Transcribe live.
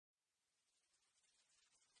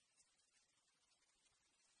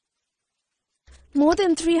More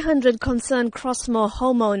than 300 concerned Crossmoor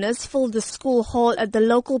homeowners filled the school hall at the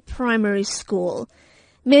local primary school.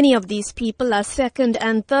 Many of these people are second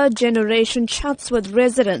and third generation Chatsworth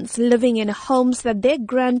residents living in homes that their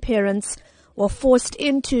grandparents were forced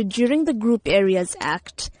into during the Group Areas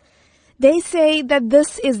Act. They say that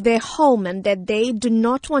this is their home and that they do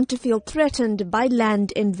not want to feel threatened by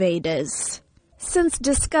land invaders. Since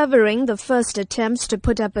discovering the first attempts to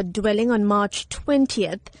put up a dwelling on March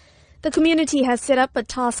 20th, the community has set up a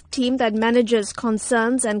task team that manages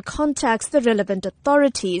concerns and contacts the relevant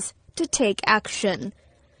authorities to take action.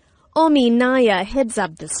 Omi Naya heads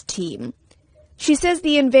up this team. She says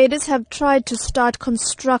the invaders have tried to start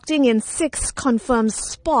constructing in 6 confirmed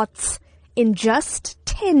spots in just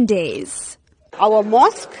 10 days. Our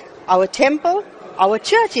mosque, our temple, our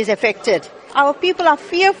church is affected. Our people are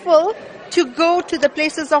fearful to go to the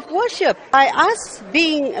places of worship. By us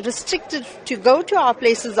being restricted to go to our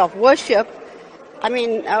places of worship, what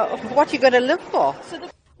are you going to live for?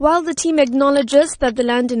 While the team acknowledges that the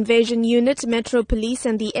Land Invasion Unit, Metro Police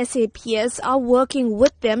and the SABC are working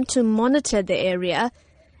with them to monitor the area,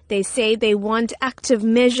 they say they want active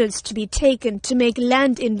measures to be taken to make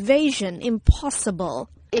land invasion impossible.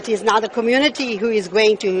 It is now the community who is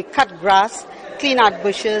going to cut grass, clean out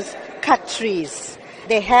bushes, cut trees.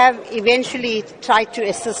 They have eventually tried to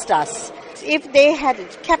assist us. If they had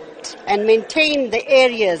kept and maintained the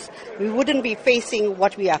areas, we wouldn't be facing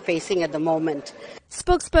what we are facing at the moment.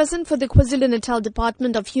 Spokesperson for the KwaZulu-Natal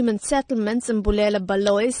Department of Human Settlements, Mbulela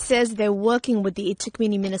Baloy, says they're working with the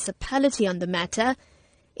eThekwini municipality on the matter.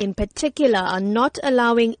 In particular, are not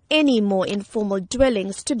allowing any more informal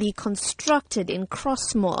dwellings to be constructed in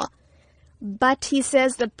Crossmoor. But he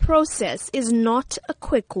says the process is not a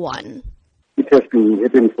quick one. It has been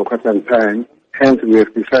happening for quite some time. Hence, we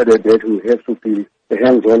have decided that we have to be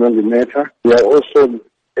hands-on on the matter. We are also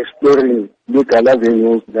exploring legal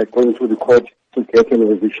avenues like going to the court to get an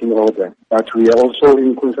eviction order. But we are also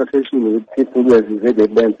in consultation with people who have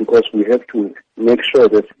invaded land because we have to make sure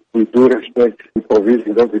that we do respect the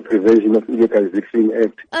provisions of the Prevention of Illegal Eviction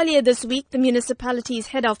Act. Earlier this week, the municipality's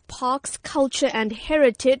head of Parks, Culture and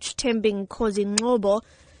Heritage, Tembing Khozi-Ngobo,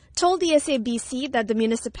 told the SABC that the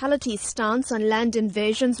municipality's stance on land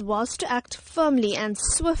invasions was to act firmly and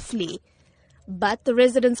swiftly. But the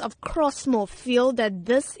residents of Crossmoor feel that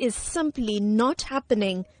this is simply not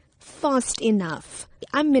happening fast enough.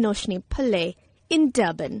 I'm Minoshni Pillay in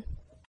Durban.